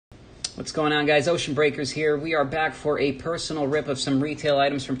What's going on, guys? Ocean Breakers here. We are back for a personal rip of some retail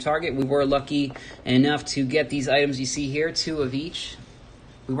items from Target. We were lucky enough to get these items you see here, 2 of each.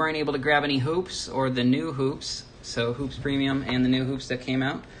 We weren't able to grab any hoops or the new hoops, so Hoops Premium and the new hoops that came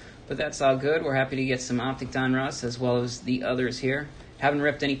out. But that's all good. We're happy to get some Optic Donruss as well as the others here. Haven't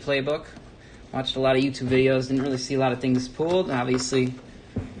ripped any Playbook. Watched a lot of YouTube videos. Didn't really see a lot of things pulled. Obviously,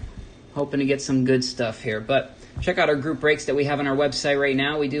 hoping to get some good stuff here. But check out our group breaks that we have on our website right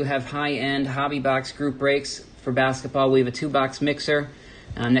now. We do have high-end hobby box group breaks for basketball. We have a 2-box mixer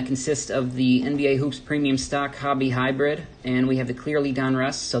that consists of the NBA Hoops Premium Stock Hobby Hybrid, and we have the Clearly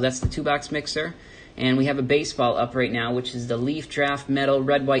Donruss, so that's the 2-box mixer. And we have a baseball up right now, which is the Leaf Draft Metal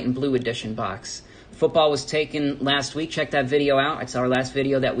Red, White, and Blue Edition box. Football was taken last week. Check that video out. It's our last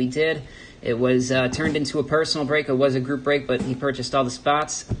video that we did. It was turned into a personal break. It was a group break, but he purchased all the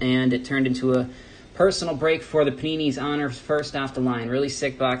spots, and it turned into a personal break for the Panini's Honor First Off the Line. Really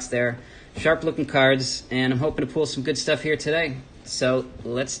sick box there. Sharp-looking cards, and I'm hoping to pull some good stuff here today. So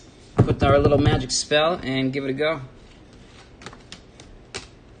let's put our little magic spell and give it a go.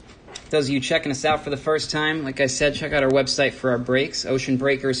 Those of you checking us out for the first time, like I said, check out our website for our breaks,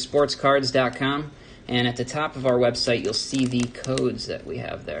 oceanbreakersportscards.com. And at the top of our website, you'll see the codes that we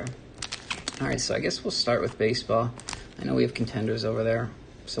have there. All right, so I guess we'll start with baseball. I know we have Contenders over there,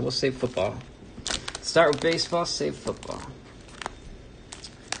 so we'll save football. Start with baseball, save football.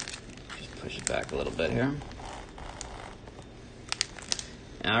 Just push it back a little bit here.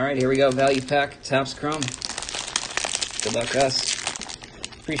 All right, here we go. Value pack, Topps Chrome. Good luck, us.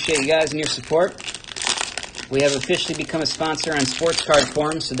 Appreciate you guys and your support. We have officially become a sponsor on Sports Card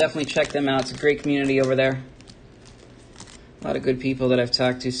Forums, so definitely check them out. It's a great community over there. A lot of good people that I've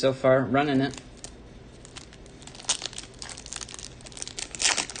talked to so far running it.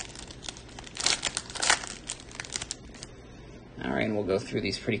 All right, and we'll go through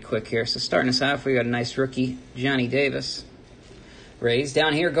these pretty quick here. So starting us off, we got a nice rookie, Johnny Davis. Rays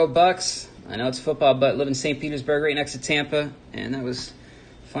down here, go Bucks. I know it's football, but live in St. Petersburg, right next to Tampa, and that was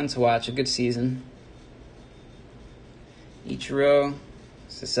fun to watch. A good season. Ichiro,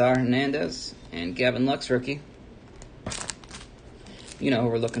 Cesar Hernandez, and Gavin Lux, rookie. You know who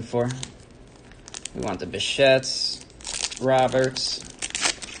we're looking for. We want the Bichettes, Roberts,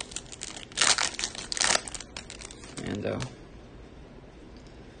 and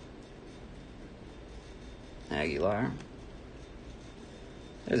Aguilar.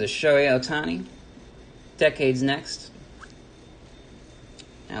 There's a Shohei Ohtani. Decades Next.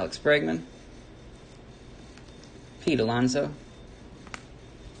 Alex Bregman. Pete Alonso.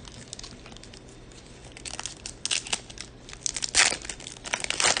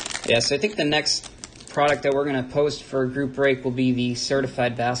 Yeah, so I think the next product that we're going to post for a group break will be the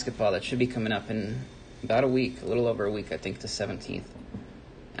certified basketball. That should be coming up in about a week, a little over a week, I think the 17th.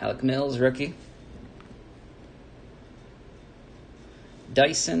 Alec Mills, rookie.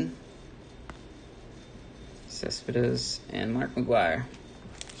 Dyson, Cespedes, and Mark McGuire.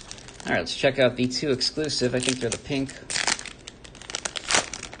 All right, let's check out the 2 exclusive. I think they're the pink.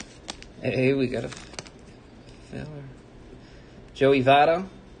 Hey, we got a filler. Joey Votto.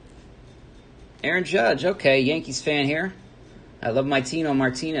 Aaron Judge, okay, Yankees fan here. I love my Tino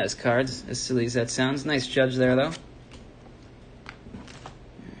Martinez cards, as silly as that sounds. Nice Judge there, though. All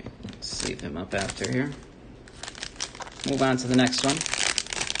right, let's save him up after here. Move on to the next one.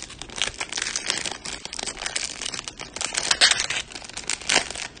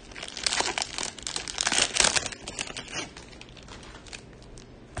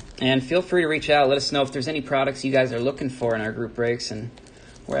 And feel free to reach out. Let us know if there's any products you guys are looking for in our group breaks, and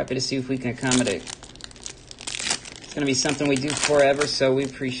we're happy to see if we can accommodate. It's going to be something we do forever, so we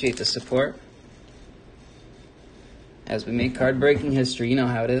appreciate the support. As we make card-breaking history, you know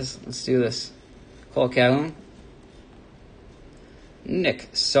how it is. Let's do this. Cole Calhoun.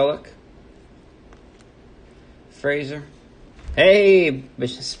 Nick Solik. Frazier. Hey,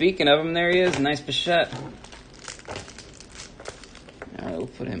 speaking of him, there he is. Nice Bichette. All right, we'll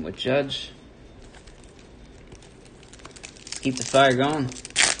put him with Judge. Let's keep the fire going.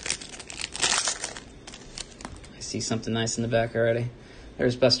 I see something nice in the back already.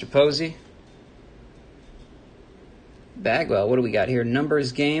 There's Buster Posey. Bagwell, what do we got here?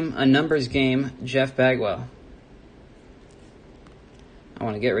 Numbers game, a numbers game, Jeff Bagwell. I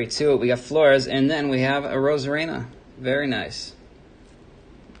want to get right to it. We got Flores, and then we have a Rosarena. Very nice.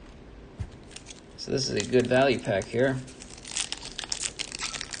 So this is a good value pack here.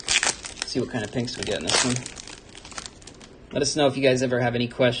 See what kind of pinks we get in this one. Let us know if you guys ever have any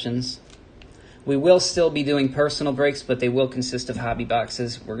questions. We will still be doing personal breaks, but they will consist of hobby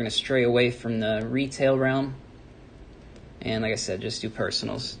boxes. We're going to stray away from the retail realm. And like I said, just do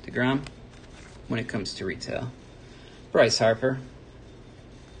personals. DeGrom, when it comes to retail. Bryce Harper.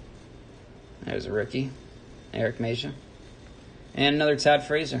 There's a rookie. Eric Major. And another Todd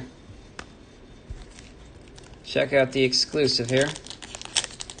Frazier. Check out the exclusive here.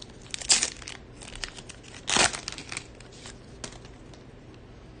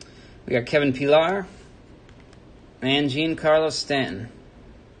 We got Kevin Pillar and Giancarlo Stanton,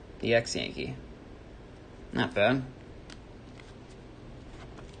 the ex-Yankee. Not bad.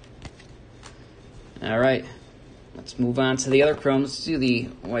 All right, let's move on to the other chrome. Let's do the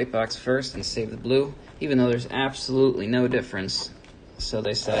white box first and save the blue, even though there's absolutely no difference, so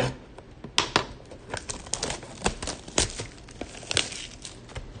they say.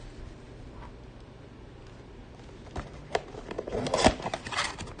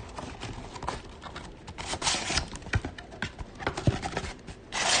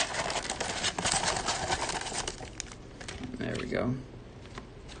 There we go.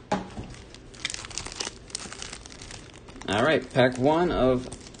 All right, pack one of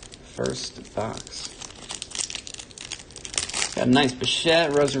first box. Got a nice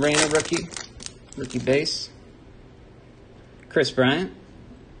Bichette, Rosarena rookie base. Chris Bryant,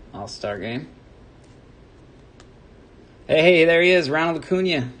 All-Star game. Hey, there he is, Ronald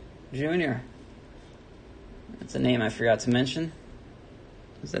Acuna Jr. That's a name I forgot to mention.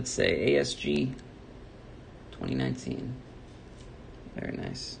 What does that say? ASG 2019. Very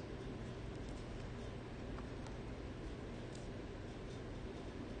nice.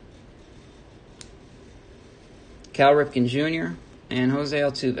 Cal Ripken Jr. and Jose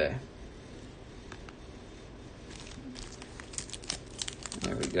Altuve.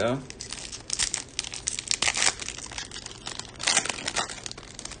 There we go.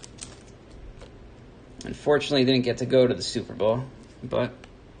 Unfortunately, didn't get to go to the Super Bowl, but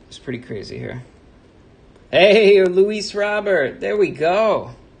it's pretty crazy here. Hey, Luis Robert. There we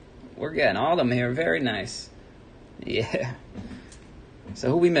go. We're getting all of them here. Very nice. Yeah. So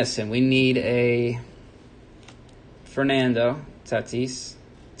who we missing? We need a Fernando Tatis.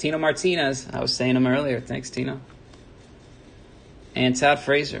 Tino Martinez. I was saying him earlier. Thanks, Tino. And Todd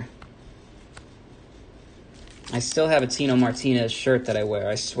Frazier. I still have a Tino Martinez shirt that I wear.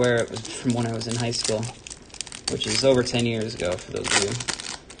 I swear it was from when I was in high school, which is over 10 years ago for those of you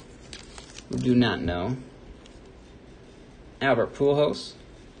who do not know. Albert Pujols.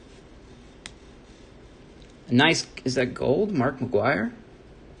 A nice, is that gold? Mark McGwire?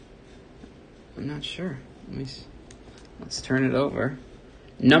 I'm not sure. Let's turn it over.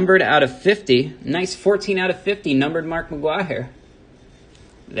 Numbered out of 50. Nice 14 out of 50. Numbered Mark McGwire.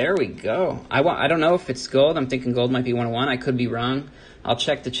 There we go. I don't know if it's gold. I'm thinking gold might be 101. I could be wrong. I'll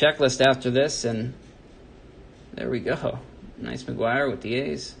check the checklist after this, and there we go. Nice McGwire with the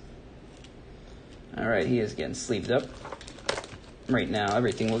A's. All right, he is getting sleeved up. Right now,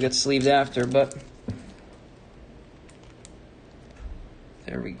 everything will get sleeved after, but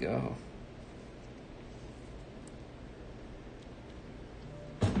there we go.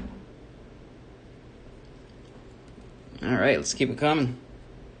 All right, let's keep it coming.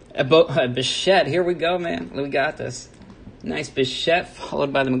 Bichette, here we go, man. We got this. Nice Bichette,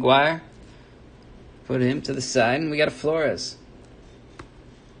 followed by the McGwire. Put him to the side, and we got a Flores.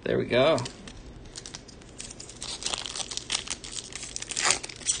 There we go.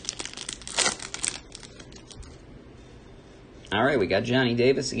 All right, we got Johnny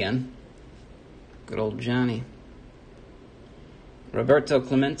Davis again. Good old Johnny. Roberto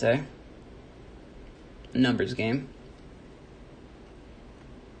Clemente. Numbers game.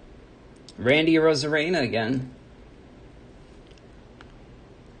 Randy Rosarena again.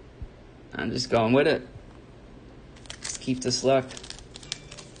 I'm just going with it. Let's keep this luck.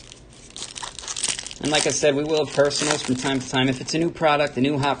 And like I said, we will have personals from time to time. If it's a new product, a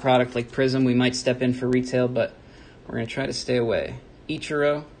new hot product like Prism, we might step in for retail, but we're going to try to stay away.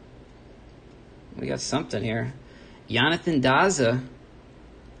 Ichiro. We got something here. Jonathan Daza.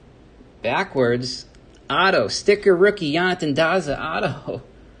 Backwards. Auto. Sticker rookie. Jonathan Daza. Auto.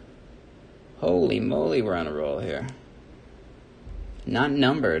 Holy moly, we're on a roll here. Not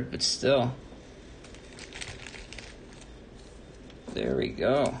numbered, but still. There we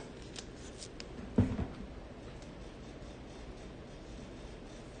go.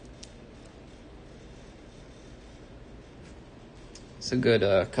 It's a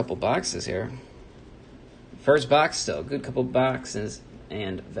good couple boxes here. First box still. Good couple boxes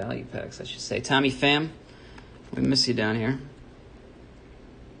and value packs, I should say. Tommy Pham. We miss you down here.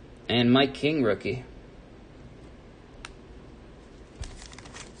 And Mike King, rookie.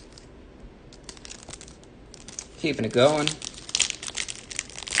 Keeping it going.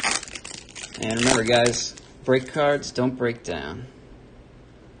 And remember, guys, Break cards, don't break down.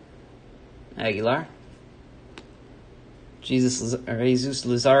 Aguilar. Jesus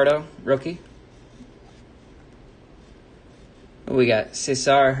Luzardo, rookie. We got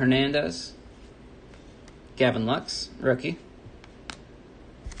Cesar Hernandez. Gavin Lux, rookie.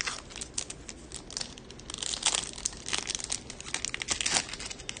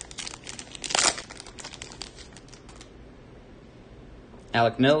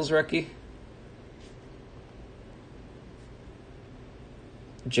 Alec Mills, rookie.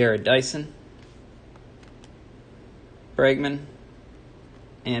 Jared Dyson. Bregman.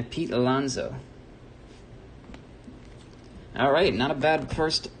 And Pete Alonso. All right, not a bad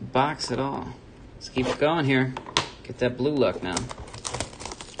first box at all. Let's keep it going here. Get that blue luck now.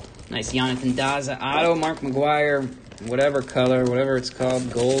 Nice Jonathan Daza auto, Mark McGuire, whatever color, whatever it's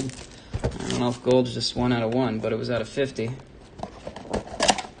called, gold. I don't know if gold's just 1 out of 1, but it was out of 50.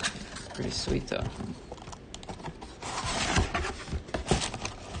 Pretty sweet though.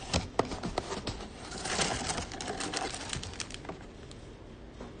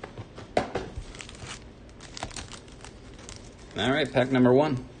 All right, pack number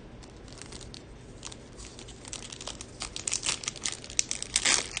 1.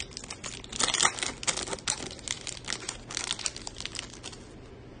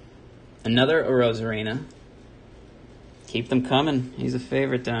 Another Rosarina. Keep them coming. He's a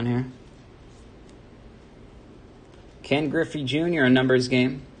favorite down here. Ken Griffey Jr., a numbers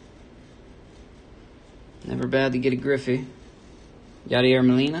game. Never bad to get a Griffey. Yadier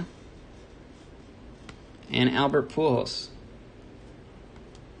Molina. And Albert Pujols.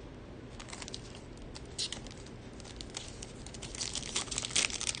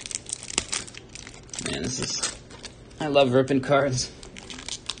 Man, I love ripping cards.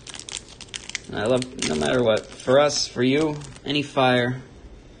 And I love, no matter what, for us, for you, any fire,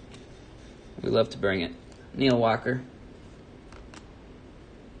 we love to bring it. Neil Walker.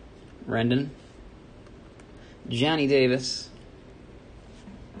 Rendon. Johnny Davis.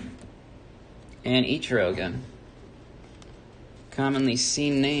 And Ichiro again. Commonly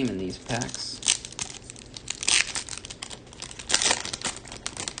seen name in these packs.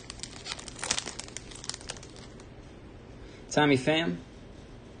 Tommy Pham.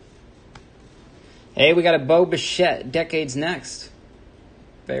 Hey, we got a Bo Bichette, Decades Next.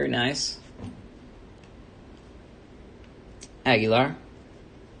 Very nice. Aguilar.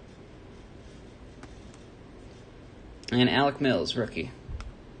 And Alec Mills, rookie.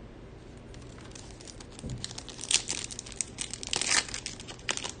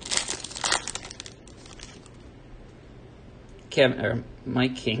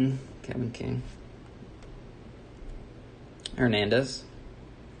 Mike King, Kevin King. Hernandez.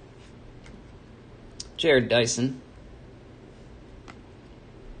 Jared Dyson.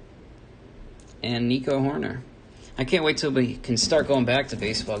 And Nico Horner. I can't wait till we can start going back to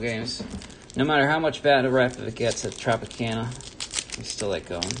baseball games. No matter how much bad a rep it gets at Tropicana, I still like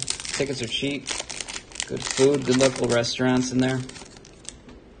going. Tickets are cheap. Good food, good local restaurants in there.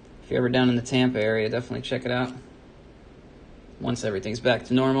 If you're ever down in the Tampa area, definitely check it out. Once everything's back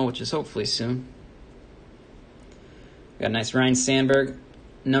to normal, which is hopefully soon. Got a nice Ryan Sandberg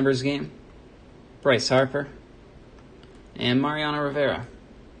numbers game. Bryce Harper. And Mariano Rivera.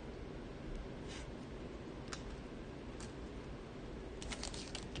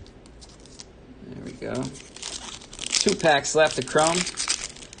 There we go. 2 packs left of Chrome.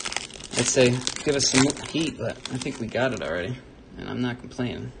 I'd say give us some heat, but I think we got it already. And I'm not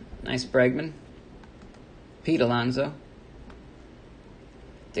complaining. Nice Bregman. Pete Alonso.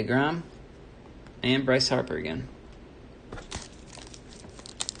 DeGrom. And Bryce Harper again.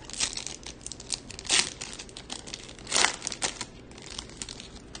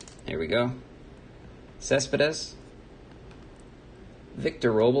 Here we go. Cespedes.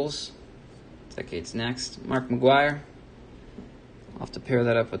 Victor Robles. Decades Next. Mark McGuire. I'll have to pair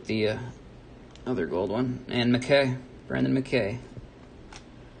that up with the other gold one. And McKay. Brendan McKay.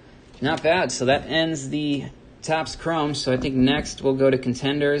 Not bad. So that ends the Topps Chrome. So I think next we'll go to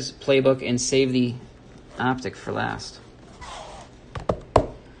Contenders, Playbook, and save the Optic for last.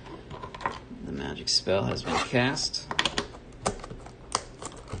 The magic spell has been cast.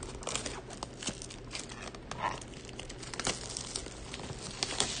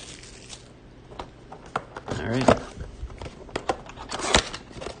 All right.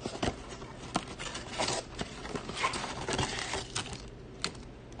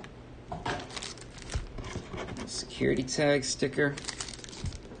 Security tag sticker.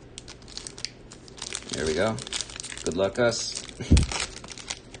 There we go. Good luck, us.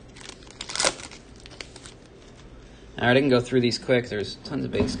 All right, I can go through these quick. There's tons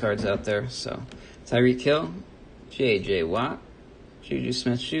of base cards out there, so Tyreek Hill, J.J. Watt, Juju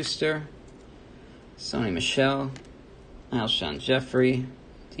Smith-Schuster, Sony Michel, Alshon Jeffrey,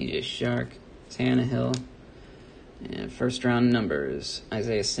 T.J. Shark, Tannehill, and first round numbers,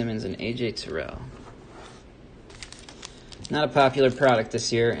 Isaiah Simmons and A.J. Terrell. Not a popular product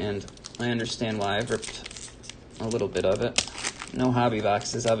this year, and I understand why. I've ripped a little bit of it. No hobby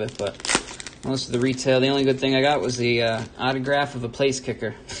boxes of it, but most of the retail, the only good thing I got was the autograph of a place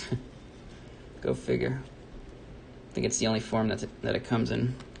kicker. Go figure. I think it's the only form that it comes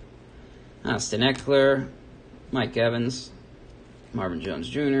in. Austin Eckler, Mike Evans, Marvin Jones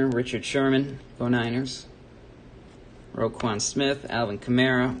Jr., Richard Sherman, go Niners. Roquan Smith, Alvin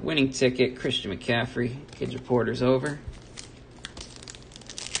Kamara, winning ticket, Christian McCaffrey, Kids Reporters over.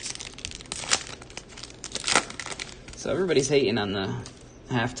 So everybody's hating on the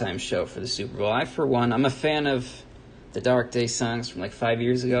halftime show for the Super Bowl. I, for one, I'm a fan of the Dark Day songs from like 5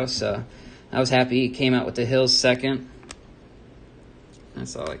 years ago, so I was happy he came out with The Hills second.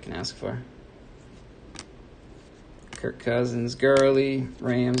 That's all I can ask for. Kirk Cousins, Gurley,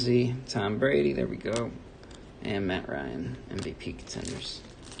 Ramsey, Tom Brady, there we go. And Matt Ryan, MVP contenders.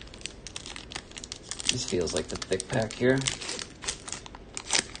 This feels like the thick pack here.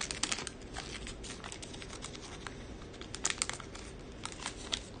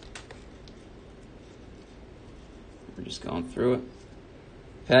 We're just going through it.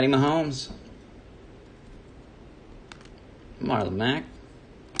 Patty Mahomes, Marlon Mack,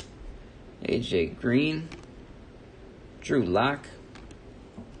 AJ Green, Drew Lock,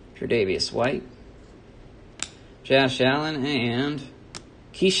 Tre'Davious White, Josh Allen, and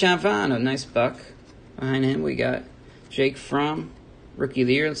Keyshawn Vaughn, a nice buck. Behind him, we got Jake Fromm, Rookie of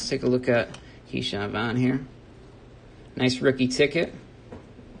the Year. Let's take a look at Keyshawn Vaughn here. Nice rookie ticket.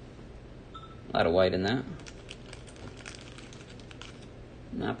 A lot of white in that.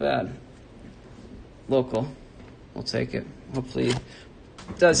 Not bad. Local. We'll take it. Hopefully he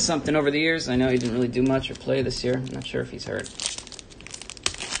does something over the years. I know he didn't really do much or play this year. I'm not sure if he's hurt.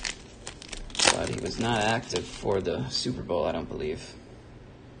 But he was not active for the Super Bowl, I don't believe.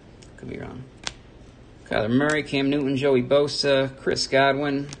 Could be wrong. Kyler Murray, Cam Newton, Joey Bosa, Chris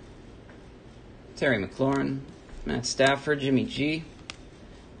Godwin, Terry McLaurin, Matt Stafford, Jimmy G,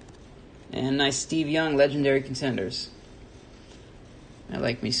 and nice Steve Young, Legendary Contenders. I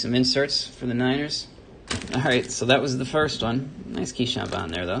like me some inserts for the Niners. All right, so that was the first one. Nice Keyshawn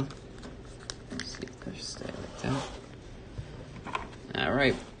Vaughn there, though. Let's see if I should stay like that. All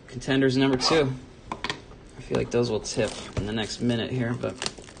right, Contenders number 2. I feel like those will tip in the next minute here, but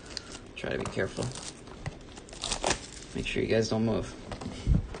try to be careful. Make sure you guys don't move.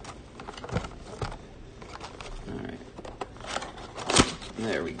 All right.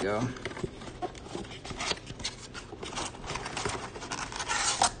 There we go.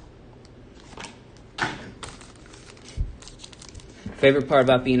 Favorite part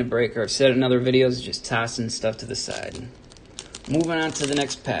about being a breaker, I've said it in other videos, is just tossing stuff to the side. Moving on to the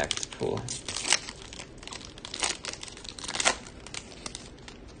next pack. Cool.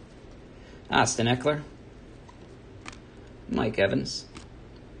 Austin Eckler, Mike Evans,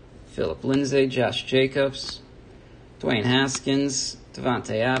 Phillip Lindsay, Josh Jacobs, Dwayne Haskins,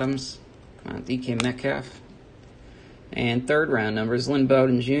 Devontae Adams, DK Metcalf, and third round numbers, Lynn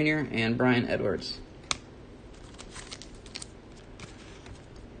Bowden Jr. and Brian Edwards.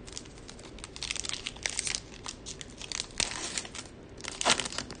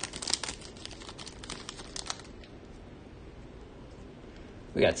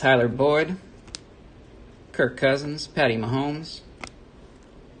 We got Tyler Boyd, Kirk Cousins, Patty Mahomes,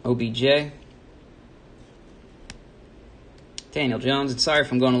 OBJ, Daniel Jones. And sorry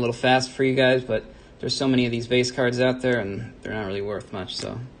if I'm going a little fast for you guys, but there's so many of these base cards out there, and they're not really worth much.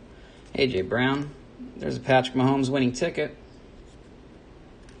 So, A.J. Brown. There's a Patrick Mahomes winning ticket.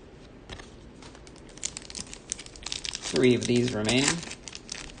 3 of these remaining.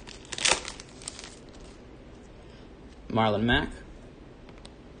 Marlon Mack.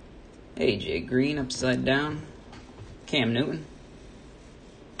 A.J. Green upside down, Cam Newton,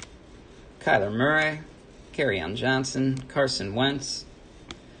 Kyler Murray, Kerryon Johnson, Carson Wentz,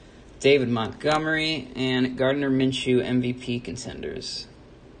 David Montgomery, and Gardner Minshew MVP contenders.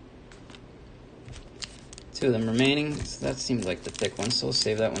 2 of them remaining. So that seems like the thick one, so we'll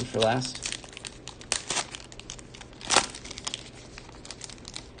save that one for last.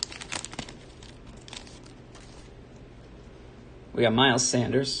 We got Miles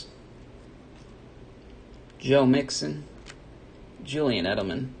Sanders, Joe Mixon, Julian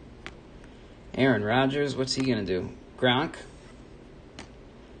Edelman, Aaron Rodgers, what's he going to do? Gronk,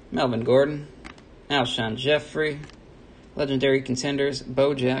 Melvin Gordon, Alshon Jeffrey, Legendary Contenders,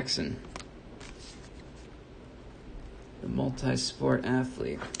 Bo Jackson. The multi-sport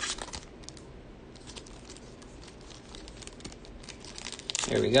athlete.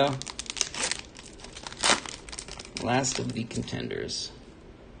 Here we go. Last of the contenders.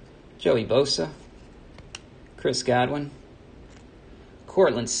 Joey Bosa, Chris Godwin,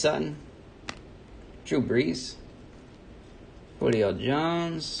 Cortland Sutton, Drew Brees, Julio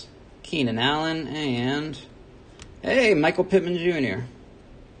Jones, Keenan Allen, and, hey, Michael Pittman Jr.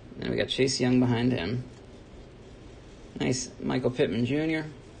 And we got Chase Young behind him. Nice Michael Pittman Jr.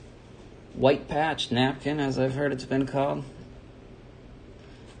 White patch napkin, as I've heard it's been called.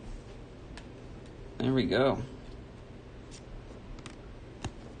 There we go.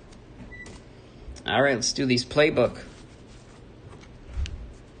 All right, let's do these Playbook.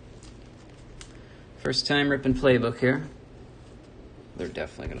 First time ripping Playbook here. They're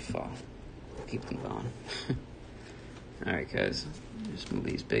definitely going to fall. Keep them going. All right, guys. Just move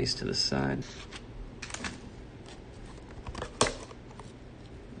these base to the side.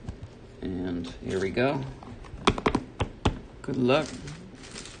 And here we go. Good luck.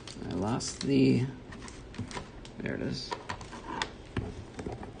 I lost the... There it is.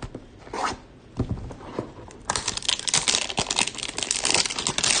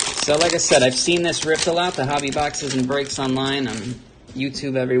 So like I said, I've seen this ripped a lot, the hobby boxes and breaks online, on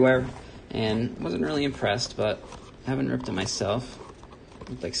YouTube, everywhere, and wasn't really impressed, but I haven't ripped it myself.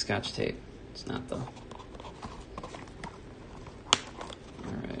 Looked like Scotch tape. It's not, though.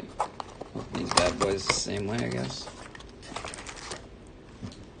 Alright. These bad boys the same way, I guess.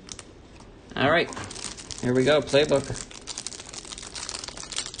 Alright. Here we go, Playbook.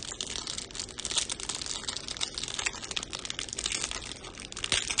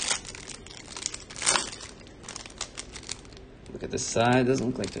 Look at this side. Doesn't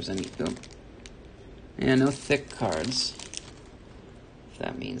look like there's any... Oh. Yeah, no thick cards. If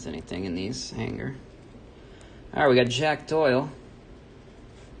that means anything in these hanger. Alright, we got Jack Doyle.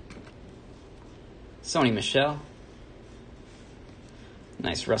 Sony Michel.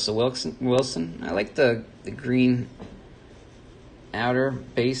 Nice Russell Wilson. I like the green outer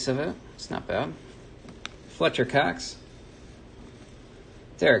base of it. It's not bad. Fletcher Cox.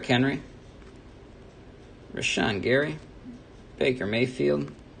 Derrick Henry. Rashawn Gary. Baker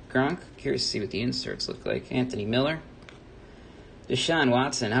Mayfield. Gronk. Curious to see what the inserts look like. Anthony Miller. Deshaun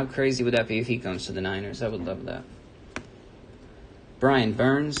Watson. How crazy would that be if he comes to the Niners? I would love that. Brian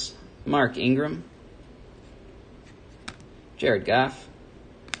Burns. Mark Ingram. Jared Goff.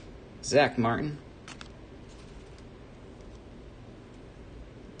 Zach Martin.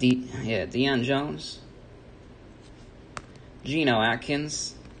 Deion Jones. Geno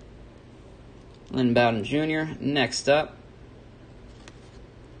Atkins. Lynn Bowden Jr. Next up.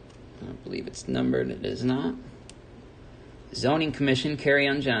 I believe it's numbered. It is not. Zoning Commission,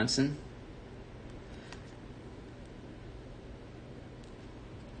 Kerryon Johnson.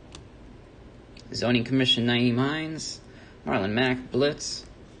 Zoning Commission, Naeem Hines. Marlon Mack, Blitz.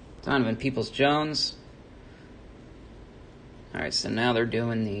 Donovan Peoples-Jones. Alright, so now they're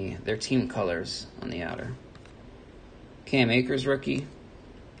doing their team colors on the outer. Cam Akers, rookie.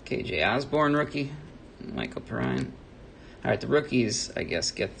 KJ Osborne, rookie. Michael Perrine. Alright, the rookies, I guess,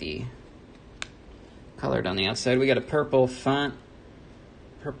 get the colored on the outside. We got a purple font.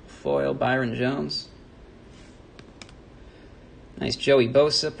 Purple foil, Byron Jones. Nice Joey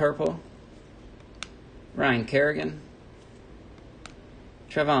Bosa, purple. Ryan Kerrigan.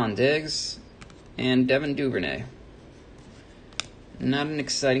 Trevon Diggs. And Devin Duvernay. Not an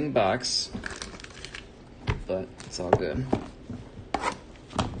exciting box, but it's all good.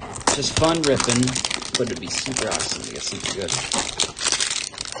 Just fun ripping, but it'd be super awesome to get something good.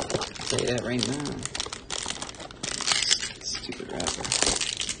 I'll tell you that right now. Stupid wrapper.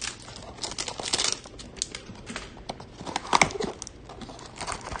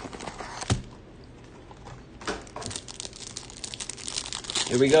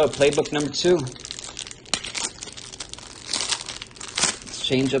 Here we go, Playbook number 2. Let's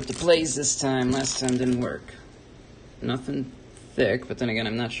change up the plays this time. Last time didn't work. Nothing thick, but then again,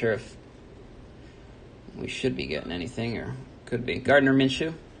 I'm not sure if we should be getting anything, or could be. Gardner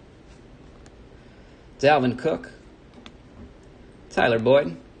Minshew. Dalvin Cook. Tyler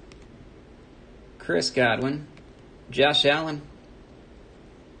Boyd. Chris Godwin. Josh Allen.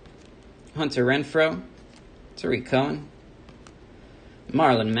 Hunter Renfrow. Tariq Cohen.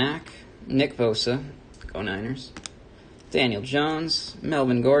 Marlon Mack. Nick Bosa. Go Niners. Daniel Jones.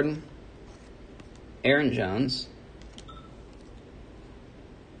 Melvin Gordon. Aaron Jones.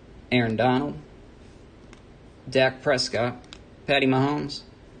 Aaron Donald. Dak Prescott. Patty Mahomes.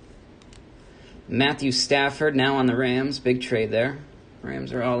 Matthew Stafford, now on the Rams. Big trade there.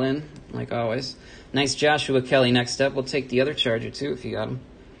 Rams are all in, like always. Nice Joshua Kelly next up. We'll take the other Charger, too, if you got him.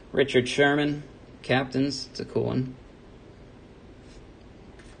 Richard Sherman, captains. It's a cool one.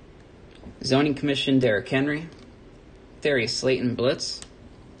 Zoning Commission, Derrick Henry. Darius Slayton, Blitz.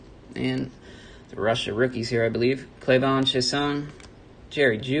 And the Russia rookies here, I believe. Clevon Chesson,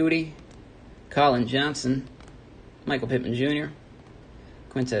 Jerry Jeudy, Colin Johnson, Michael Pittman Jr.,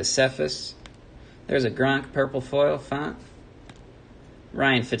 Quintez Cephas. There's a Gronk purple foil font.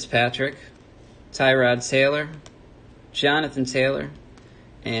 Ryan Fitzpatrick, Tyrod Taylor, Jonathan Taylor,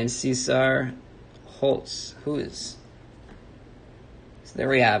 and Cesar Holtz. So there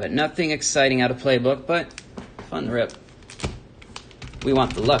we have it. Nothing exciting out of Playbook, but fun rip. We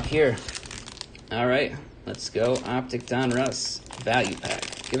want the luck here. All right, let's go. Optic Donruss value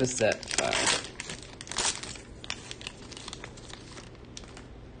pack. Give us that 5.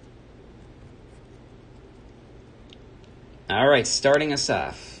 All right, starting us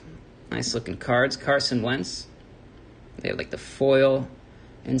off. Nice looking cards. Carson Wentz. They have like the foil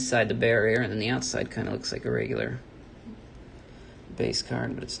inside the barrier, and then the outside kind of looks like a regular base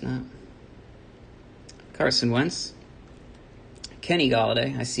card, but it's not. Carson Wentz. Kenny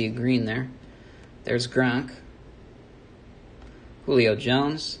Golladay. I see a green there. There's Gronk. Julio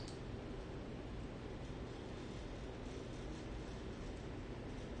Jones.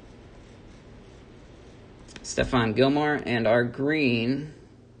 Stephon Gilmore, and our green.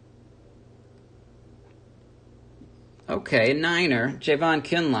 Okay, Niner. Javon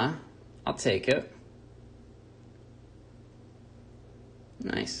Kinlaw. I'll take it.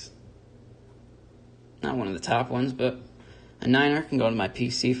 Nice. Not one of the top ones, but a Niner can go to my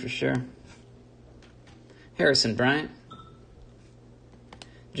PC for sure. Harrison Bryant.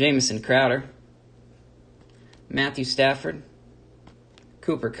 Jamison Crowder. Matthew Stafford.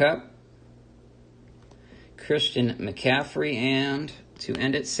 Cooper Kupp. Christian McCaffrey, and to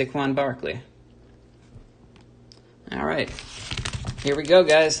end it, Saquon Barkley. All right, here we go,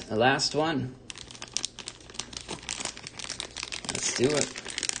 guys. The last one. Let's do it.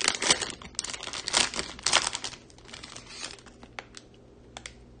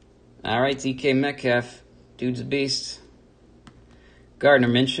 All right, DK Metcalf, dude's a beast. Gardner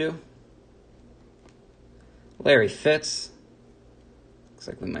Minshew. Larry Fitz. Looks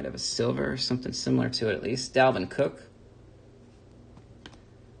like we might have a silver or something similar to it at least. Dalvin Cook.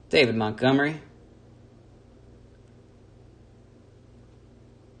 David Montgomery.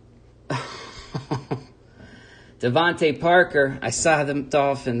 Devontae Parker. I saw the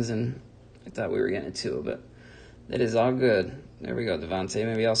Dolphins and I thought we were getting to it, but that is all good. There we go, Devontae.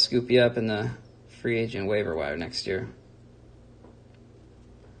 Maybe I'll scoop you up in the free agent waiver wire next year.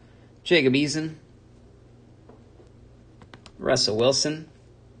 Jacob Eason. Russell Wilson.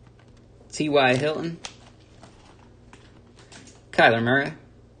 T.Y. Hilton. Kyler Murray.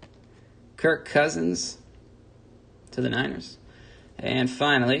 Kirk Cousins to the Niners. And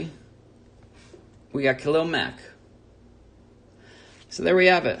finally, we got Khalil Mack. So there we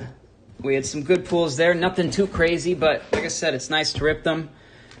have it. We had some good pulls there. Nothing too crazy, but like I said, it's nice to rip them.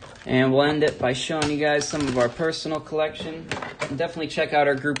 And we'll end it by showing you guys some of our personal collection. And definitely check out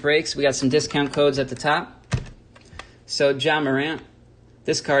our group breaks. We got some discount codes at the top. So John Morant,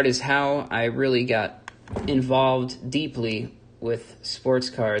 this card is how I really got involved deeply with sports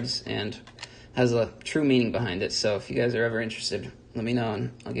cards and has a true meaning behind it. So if you guys are ever interested, let me know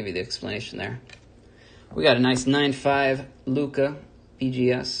and I'll give you the explanation there. We got a nice 9.5 Luka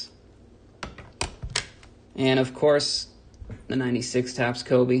BGS. And of course, the 96 Topps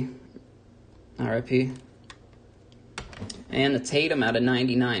Kobe, RIP. And the Tatum out of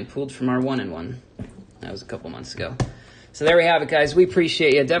 99, pulled from our 1-in-1. That was a couple months ago. So there we have it, guys. We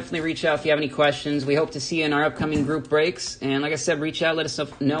appreciate you. Definitely reach out if you have any questions. We hope to see you in our upcoming group breaks. And like I said, reach out. Let us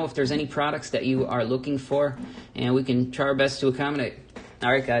know if there's any products that you are looking for. And we can try our best to accommodate. All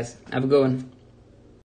right, guys. Have a good one.